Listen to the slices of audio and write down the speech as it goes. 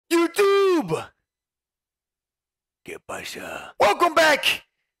Welcome back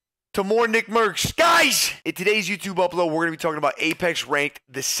to more Nickmercs. Guys, in today's YouTube upload, we're going to be talking about Apex Ranked,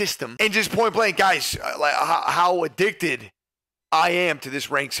 the system, and just point blank, guys, like how addicted I am to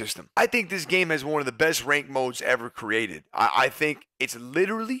this rank system. I think this game has one of the best rank modes ever created. I think it's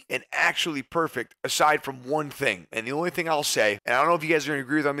literally and actually perfect aside from one thing. And the only thing I'll say, and I don't know if you guys are going to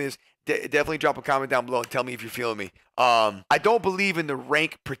agree with me on this, definitely drop a comment down below and tell me if you're feeling me. I don't believe in the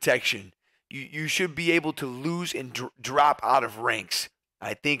rank protection. You should be able to lose and drop out of ranks.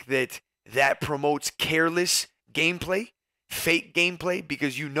 I think that promotes careless gameplay, fake gameplay,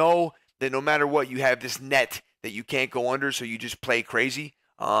 because you know that no matter what, you have this net that you can't go under, so you just play crazy.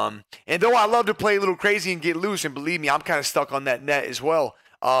 And though I love to play a little crazy and get loose, and believe me, I'm kind of stuck on that net as well,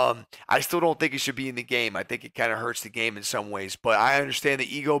 I still don't think it should be in the game. I think it kind of hurts the game in some ways. But I understand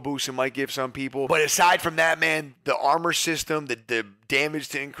the ego boost it might give some people. But aside from that, man, the armor system, the damage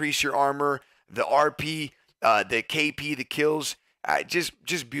to increase your armor, the RP, the KP, the kills,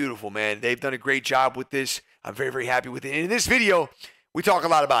 just beautiful, man. They've done a great job with this. I'm very, very happy with it. And in this video, we talk a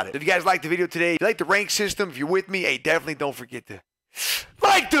lot about it. If you guys like the video today, if you like the rank system, if you're with me, hey, definitely don't forget to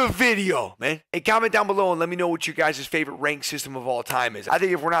like the video, man. Hey, comment down below and let me know what your guys' favorite rank system of all time is. I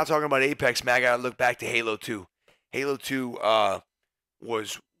think if we're not talking about Apex, man, I gotta look back to Halo 2. Halo 2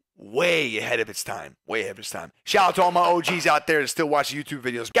 was way ahead of its time. Way ahead of its time. Shout out to all my OGs out there that still watch YouTube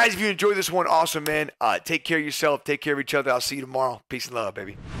videos. Guys, if you enjoyed this one, awesome, man. Take care of yourself. Take care of each other. I'll see you tomorrow. Peace and love,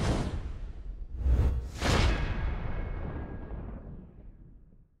 baby.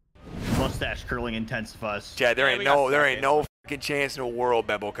 Mustache curling intensifies. Chad, there ain't no fucking chance in the world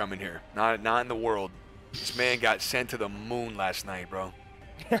Bebo coming here. Not in the world. This man got sent to the moon last night, bro.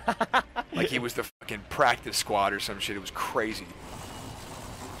 Like he was the fucking practice squad or some shit. It was crazy.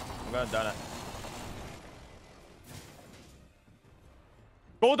 I'm gonna donut.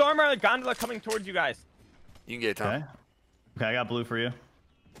 Gold armor gondola coming towards you guys. You can get it, Tom. Okay, I got blue for you.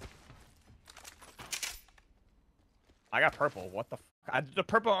 I got purple. What the? The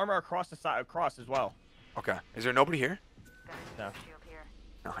purple armor across the side, across as well. Okay. Is there nobody here? No.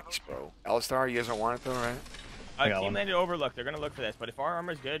 Nice, bro. L-Star, you guys don't want it though, right? Team landed Overlook. They're gonna look for this, but if our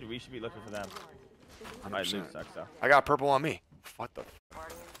armor's good, we should be looking for them. My loot sucks though. I got purple on me. What the?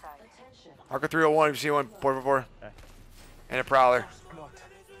 Marker 301 if you see one. 444. Okay. And a prowler.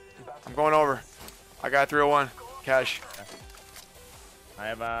 I'm going over. I got 301. Cash. Okay. I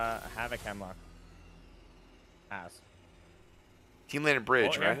have a Havoc Hemlock. Pass. Team landed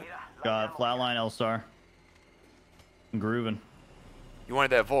bridge, right? Got flatline L-Star. I'm grooving. You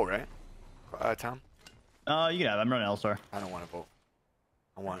wanted that Volt, right? Tom? You can have it. I'm running L-Star. I don't want a Volt.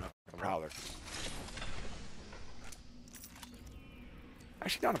 I want a prowler.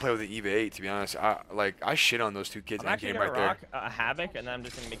 Actually down to play with the EVA 8, to be honest. I shit on those two kids in game right there. A Havoc, and then I'm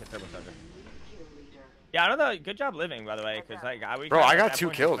just gonna make a turbocharger. Yeah, I don't know. Good job living, by the way, because like bro, I got 2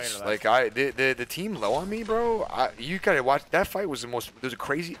 kills. Like the team low on me, bro. You gotta watch that fight. Was the most. There's a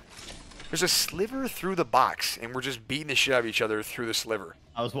crazy. There's a sliver through the box, and we're just beating the shit out of each other through the sliver.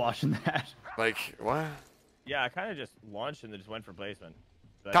 I was watching that. Like what? Yeah, I kind of just launched and then just went for placement.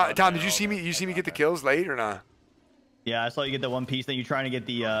 So Tom, did you see me? You see me get the kills late or not? Yeah, I saw you get that one piece. Then you're trying to get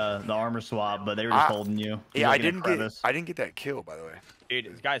the armor swap, but they were just holding you. Yeah, I didn't get that kill, by the way.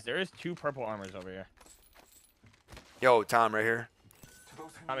 Dude, guys, there is 2 purple armors over here. Yo, Tom, right here.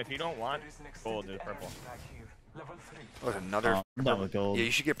 Tom, if you don't want gold, there's purple. Oh, another. I'm done with gold. Yeah,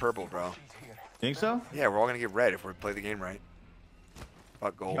 you should get purple, bro. Think so? Yeah, we're all gonna get red if we play the game right.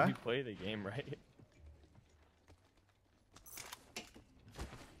 Fuck gold. If you play the game right.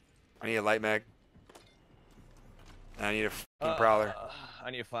 I need a light mag. And I need a fucking prowler. I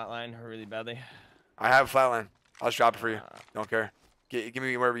need a flatline really badly. I have a flatline. I'll just drop it for you. Don't care. Give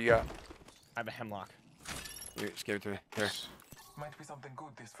me wherever you got. I have a hemlock. Just give it to me. Here. Might be something good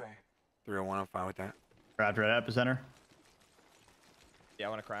this way. 301, I'm fine with that. Craft right at epicenter. Yeah, I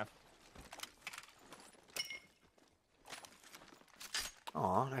want to craft.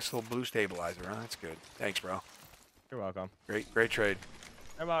 Aw, nice little blue stabilizer, huh? That's good. Thanks, bro. You're welcome. Great trade.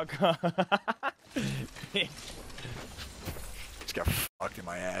 You're welcome. Just got fucked in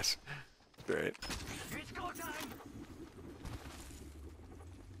my ass. Great.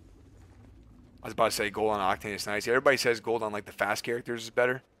 I was about to say gold on Octane is nice. Everybody says gold on like the fast characters is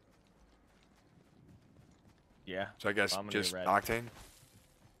better. Yeah. So I guess just Octane.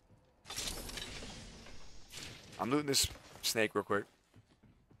 I'm looting this snake real quick.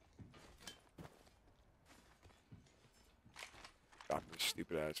 Stop this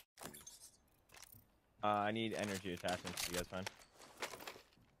stupid ass. I need energy attachments. You guys fine?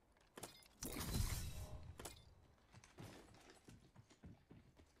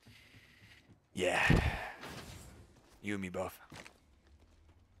 Yeah. You and me both.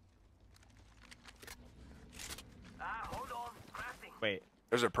 Wait.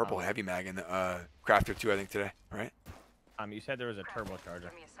 There's a purple heavy mag in the crafter too, I think today, right? You said there was a turbocharger.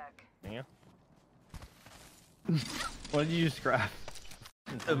 Give me a sec. Yeah. What did you just grab?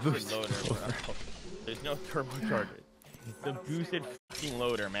 The boosted loader, bro. There's no turbocharger. The boosted fucking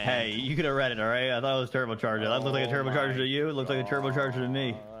loader, man. Hey, you could have read it, all right? I thought it was turbocharger. That looked like a turbocharger to you. It looked like a turbocharger to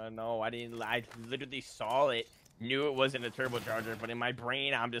me. No, I didn't. I literally saw it, knew it wasn't a turbocharger, but in my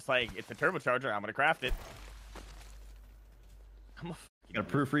brain, I'm just like, it's a turbocharger. I'm gonna craft it. I'm a You gotta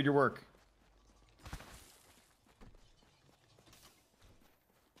proofread your work.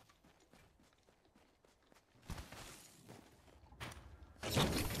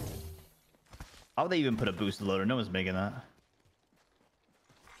 How would they even put a boosted loader? No one's making that.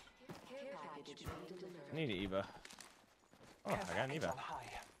 I need an Eva. Oh, I got an Eva.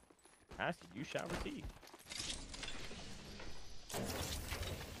 Ask you shall receive.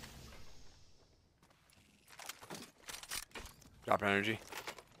 Drop energy.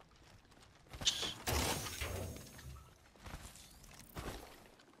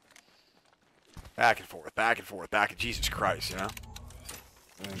 Back and forth, back and forth, back and Jesus Christ, you know?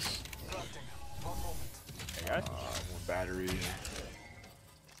 Nice. Hey guys. One battery.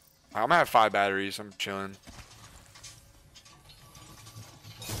 I'm gonna have 5 batteries. I'm chilling.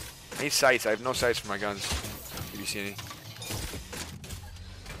 I need sights. I have no sights for my guns. If you see any.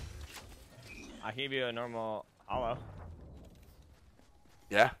 I gave you a normal hollow.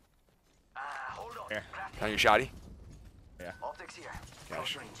 Yeah? Hold on. Here. On your shotty? Yeah. Optics here.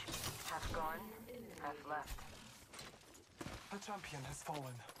 Gosh. Half gone, half left. The champion has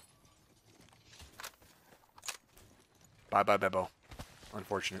fallen. Bye bye, Bebo.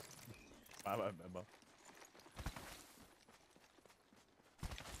 Unfortunate. Bye bye, Bebo.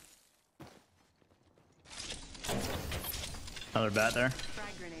 Another bat there.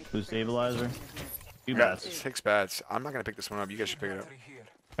 Blue stabilizer. 2 I got bats. 6 bats. I'm not gonna pick this one up. You guys should pick it up. Battery here.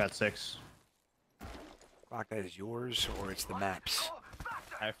 Bat 6. Fuck, that is yours or it's the maps.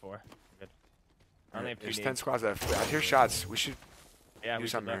 I have 4. Good. I only have 2 There's needs. 10 squads that I hear shots. We should Yeah, do we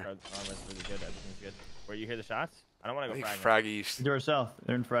should something back here. our armor's really good. Everything's good. Where you hear the shots? I don't want I to think go frag. frag east. Door south.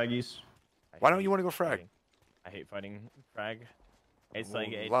 They're in frag east. Why don't you want to go frag? I hate fighting frag. It's Well,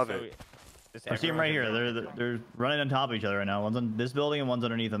 like it's love so, it. just I see them right everyone's here. in They're running on top of each other right now. One's on this building and one's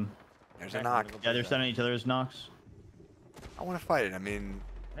underneath them. There's a Okay, knock. I'm gonna Yeah, go they're for sending each other's knocks. I want to fight it. I mean,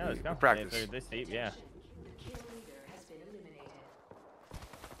 that. Yeah, let's go. practice. They're this deep, yeah.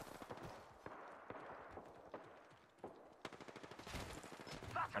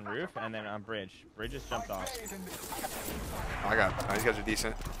 On roof and then on bridge. Bridge just jumped off. I got. Oh, these guys are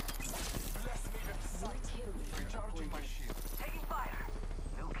decent. Recharging my shield. Taking fire.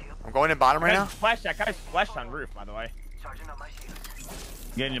 No kill. I'm going in bottom right now. Flash, that guy's flashed on roof, by the way. Charging on my shield.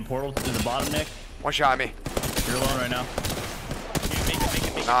 Getting in portal to the bottom, Nick. One shot at me. You're alone right now. Dude,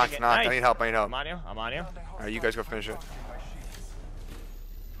 make it. Knock, knock. Nice. I need help. I need help. I'm on you. I'm on you. All right, you guys go finish it.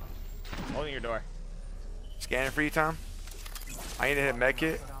 Holding your door. Scanning for you, Tom. I need to hit med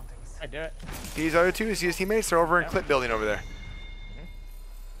kit. I do it. These other two, see his teammates? They're over in clip building over there.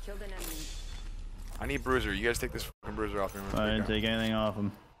 Killed an enemy. I need bruiser. You guys take this fucking bruiser off me. I didn't take anything off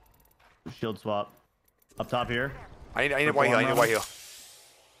him. Shield swap. Up top here. I need a white heal. I need a white heal.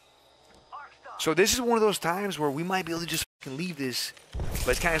 So this is one of those times where we might be able to just fucking leave this, but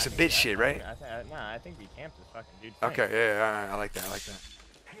it's kind of some bitch shit, right? I think we camped this fucking dude. Okay, yeah, I like that. I like that.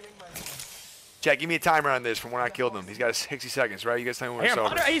 Jack, give me a timer on this from when I killed him. He's got 60 seconds, right? You guys tell me when Here, it's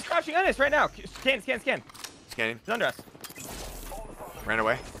over. he's crouching on us right now. Scan. Scanning. He's under us. Ran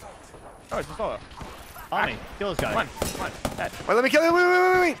away. Oh, it's a solo. On me. Kill this guy. Come on. Dead. Wait, let me kill him.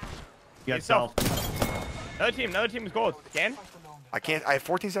 Wait. You got He's self. Another team is gold. Scan. I can't. I have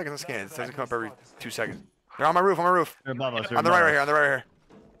 14 seconds to scan. It doesn't come up every 2 seconds. They're on my roof. They're above us. They're On the above right us. here. On the right here.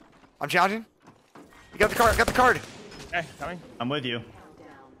 I'm challenging. You got the card. Got the card. Okay, coming. I'm with you.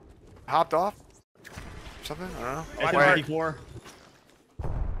 Hopped off. Something. I don't know. It's Wait. 54.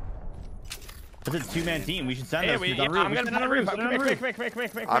 It's a 2-man team. We should send Hey, us. I'm It's on roof. We gonna should send on roof. roof. Come Send on here.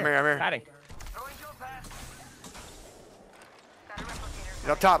 roof. I'm here. Padding. Throwing to a pass. Got a replicator. He's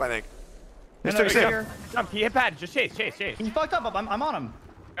up top, I think. This No, took us he's in. here. Jump. He hit pad. Just chase. He fucked up. I'm on him.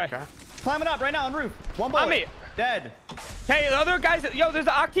 Okay. Okay. Climbing up right now on roof. One bullet. On me. Dead. Hey, the other guys. Yo, there's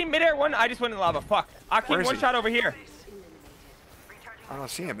the Ak team midair one. I just went in the lava. Fuck. Ak Where team is one he? shot over here. I don't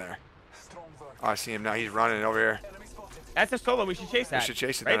see him there. Strong work. Oh, I see him now. He's running over here. Enemy spotted. That's a solo. We should chase We that. should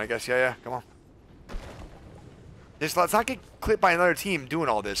chase it right? then, I guess. Yeah. Come on. Let's not get clipped by another team doing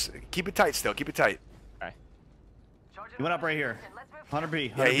all this. Keep it tight still. Keep it tight. Okay. He went up right here. 100p.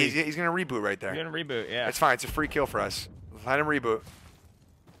 Yeah, 100p. he's gonna reboot right there. You're gonna reboot, yeah. It's fine. It's a free kill for us. Let him reboot.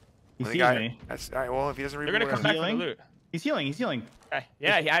 He When the sees guy- me. That's all right. Well, if he doesn't reboot, They're gonna come back for the Healing? loot. He's healing. He's healing. Okay.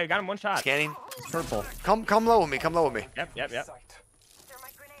 Yeah, I got him one shot. scanning. He's purple. Come low with me. Come low with me. Yep. Sight.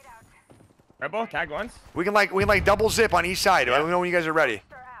 Thermite grenade out. Rebel, tag once. We can like double zip on each side. I don't know when you guys are ready.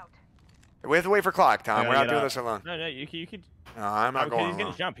 They're out. We have to wait for clock, Tom. I We're gotta not get doing up. this alone. No, you could. No, I'm not Because going he's gonna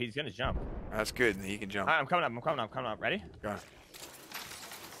alone. jump. He's gonna jump. That's good. He can jump. I'm coming up. Ready? Go.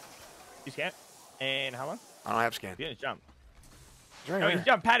 You scan. And how long? I don't have scan. He's gonna jump. He's right No, here. he's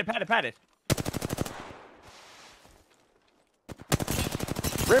jump. Padded.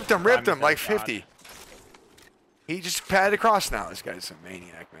 Ripped him Oh, like God. 50. He just padded across now. This guy's a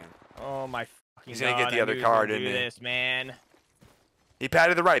maniac, man. Oh my fucking He's gonna get God, the I other knew he was card, gonna didn't do he? this, man. He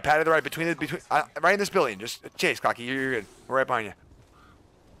padded the right between right in this building. Just chase, Clocky. You're good. We're right behind you.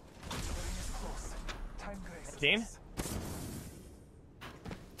 The ring is close. Time graces 15? us.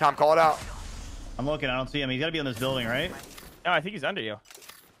 Tom, call it out. I'm looking. I don't see him. He's got to be in this building, right? No, I think he's under you.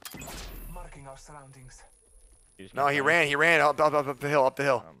 Marking our surroundings. just No, kept he going. ran up the hill.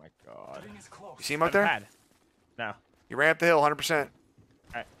 Oh my God. The ring is close. You see him up On the there? pad. No. He ran up the hill, 100%.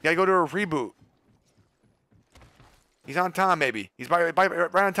 Alright. You gotta go to a reboot. He's on Tom, maybe. He's right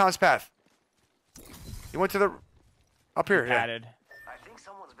on Tom's path. He went to the up here. Yeah. Padded. I think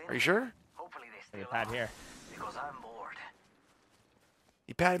someone's been. Are you sure? Hopefully they There's stay a pad alive, here. because I'm bored.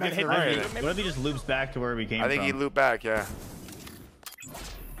 He padded back You to the hit right. me. I think. What if he just loops back to where we came I think from? he looped back. Yeah.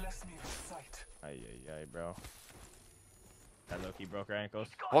 Bless me with sight. Ay, bro. That Loki broke our ankles.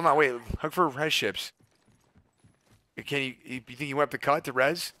 Hold on, wait. Look for res ships. Can you think he went up the cut to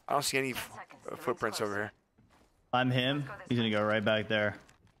res? I don't see any footprints over here. I'm him. He's gonna go right back there.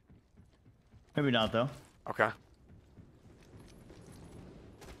 Maybe not though. Okay.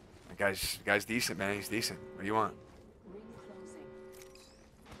 The guy's decent, man. He's decent. What do you want?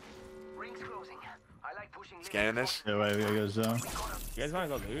 Ring's closing. I like pushing. Scanning this? Yeah, wait, we gotta go zone. You guys wanna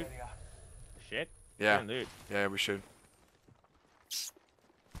go loot? Area. Shit. Yeah. Go loot. Yeah, we should.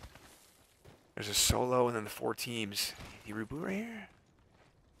 There's a solo and then the 4 teams. He reboot right here?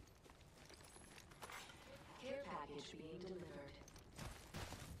 Care package being delivered.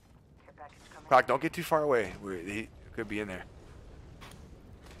 Care package coming. Clock, don't get too far away. He could be in there.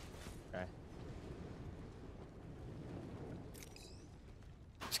 Okay.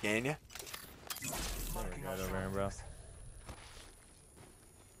 Scan you? Marking our Right over here, bro. surroundings.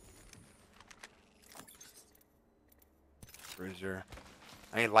 Bruiser.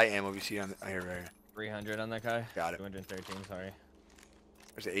 I need light ammo if you see it on the, here, right here. 300 on that guy. Got it. 213, sorry.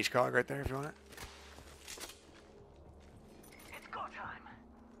 There's an H-cog right there if you want it. It's go time.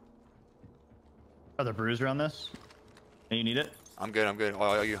 Are the bruiser on this? Hey, you need it? I'm good, I'm good.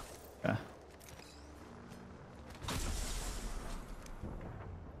 Oh, you. Yeah.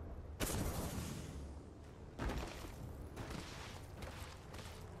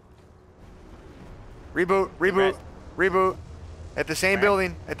 Reboot. Reboot. At the same Where?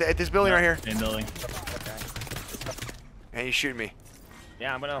 building. At this building right here. Same building. And he's shooting me.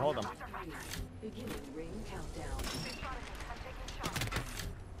 Yeah, I'm gonna hold him. Beginning ring countdown.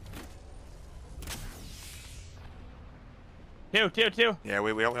 I'm taking shots. Two. Yeah,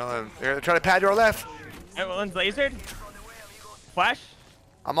 we don't let him. They're trying to pad to our left. One's lasered. Flash.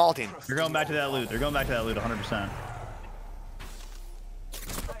 I'm alting. They're going back to that loot. They're going back to that loot 100%.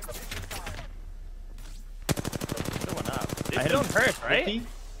 Still one up. I This hit zone him. hurts, right? 50?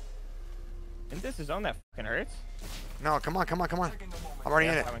 Isn't this a zone that fucking hurts? No, come on. Taking a moment. I'm already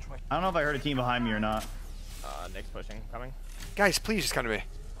in it. Coming. I don't know if I heard a team behind me or not. Nick's pushing. Coming. Guys, please just come to me.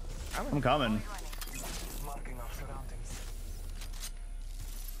 I'm coming. Marking our surroundings.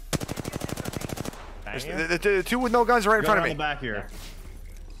 There's Bang you. the 2 with no guns are right in Go front around of the me. back here.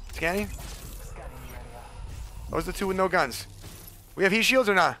 Scanning. Scanning the area. Those are the 2 with no guns. We have heat shields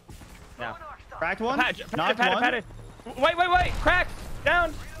or not? Yeah. Cracked one? Padded. Knocked one? Wait. Crack.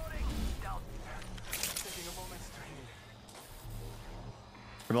 Down. Taking a moment to heal.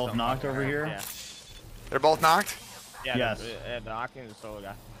 They're both knocked over here. Yeah. They're both knocked? Yeah. Yes. The Hawkins is the solo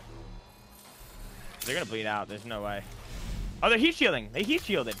guy. They're gonna bleed out. There's no way. Oh, they're heat shielding. They heat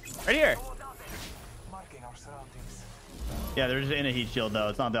shielded. Right here. Marking our surroundings. Yeah, they're just in a heat shield though.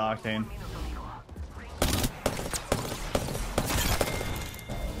 It's not the octane.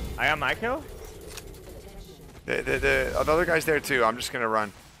 I got my kill. The other guy's there too. I'm just gonna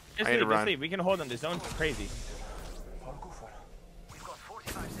run. Just I need to leave. Just run. leave. We can hold them. The zone's crazy. For Goofer. We've got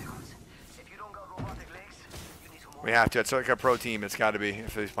 45 seconds. If you don't got robotic legs, you need to move. We have to. It's like a pro team. It's got to be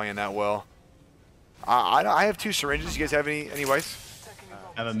if he's playing that well. I have 2 syringes. You guys have any whites? Taking a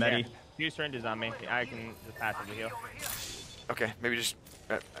moment. I have a medi. Few syringes on me. I can just pass it to heal. Okay, maybe just.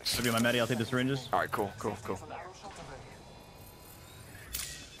 Should be my medi. I'll take the syringes. All right, cool.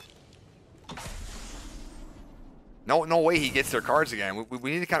 No way he gets their cards again.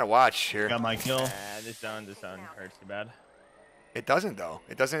 We need to kind of watch here. Got my kill. This zone hurts too bad. It doesn't though.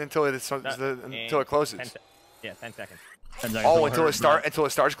 It doesn't until it closes. 10 seconds. 10 seconds. Oh, It'll hurt, until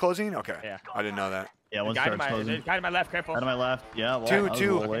it starts closing. Okay. Yeah. I didn't know that. Yeah, once it Guy to starts closing. my left, careful. Out of my left. Yeah. Well, Two, that was a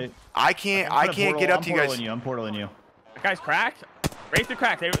little late. I can't get up to you guys. I'm portaling you. That guy's cracked. Race the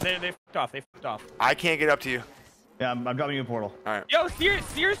crack. They f***ed off. They f***ed off. I can't get up to you. Yeah, I'm dropping you a portal. All right. Yo,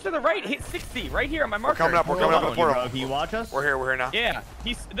 Sears to the right. Hit 60 right here on my marker. We're coming up in the portal. Bro, can you watch us? We're here now. Yeah.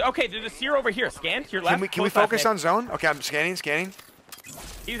 He's okay. There's a Sear over here. Scan to your left. Can we focus on zone? Okay, I'm scanning.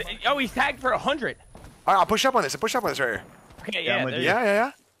 He's tagged for 100. All right, I'll push up on this. right here. Okay, Yeah, I'm yeah. with you.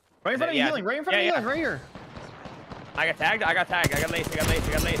 Yeah. Right in front of you, healing. Right in front of you, right here. I got tagged. I got lace. I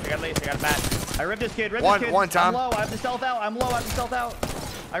got a bat. I ripped this kid. One, Tom. I'm low. I have to stealth out.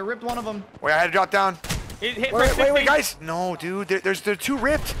 I ripped one of them. Wait, I had to drop down. It hit Wait, guys. No, dude. There's two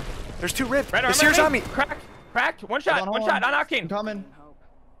ripped. There's two ripped. Red The armor, Sears on me. Cracked. One shot. Hold on. Down I'm Octane. coming.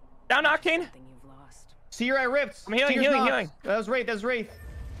 Down Octane. Seer, I ripped. I'm healing. That was Wraith.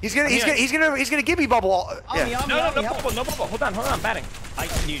 He's gonna give me bubble. Yeah. On me, No help. bubble. Hold on. Batting.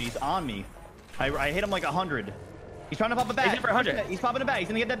 Dude, he's on me. I hit him like 100. He's trying to pop a bat. He's in for 100. He's popping a bat. He's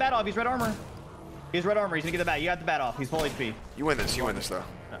gonna get that bat off. He's red armor. He's gonna get the bat. You got the bat off. He's full HP. You win this though.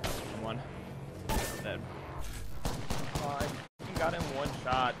 One. Dead. Oh, I got him one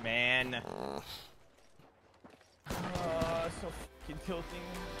shot, man. So fucking tilting.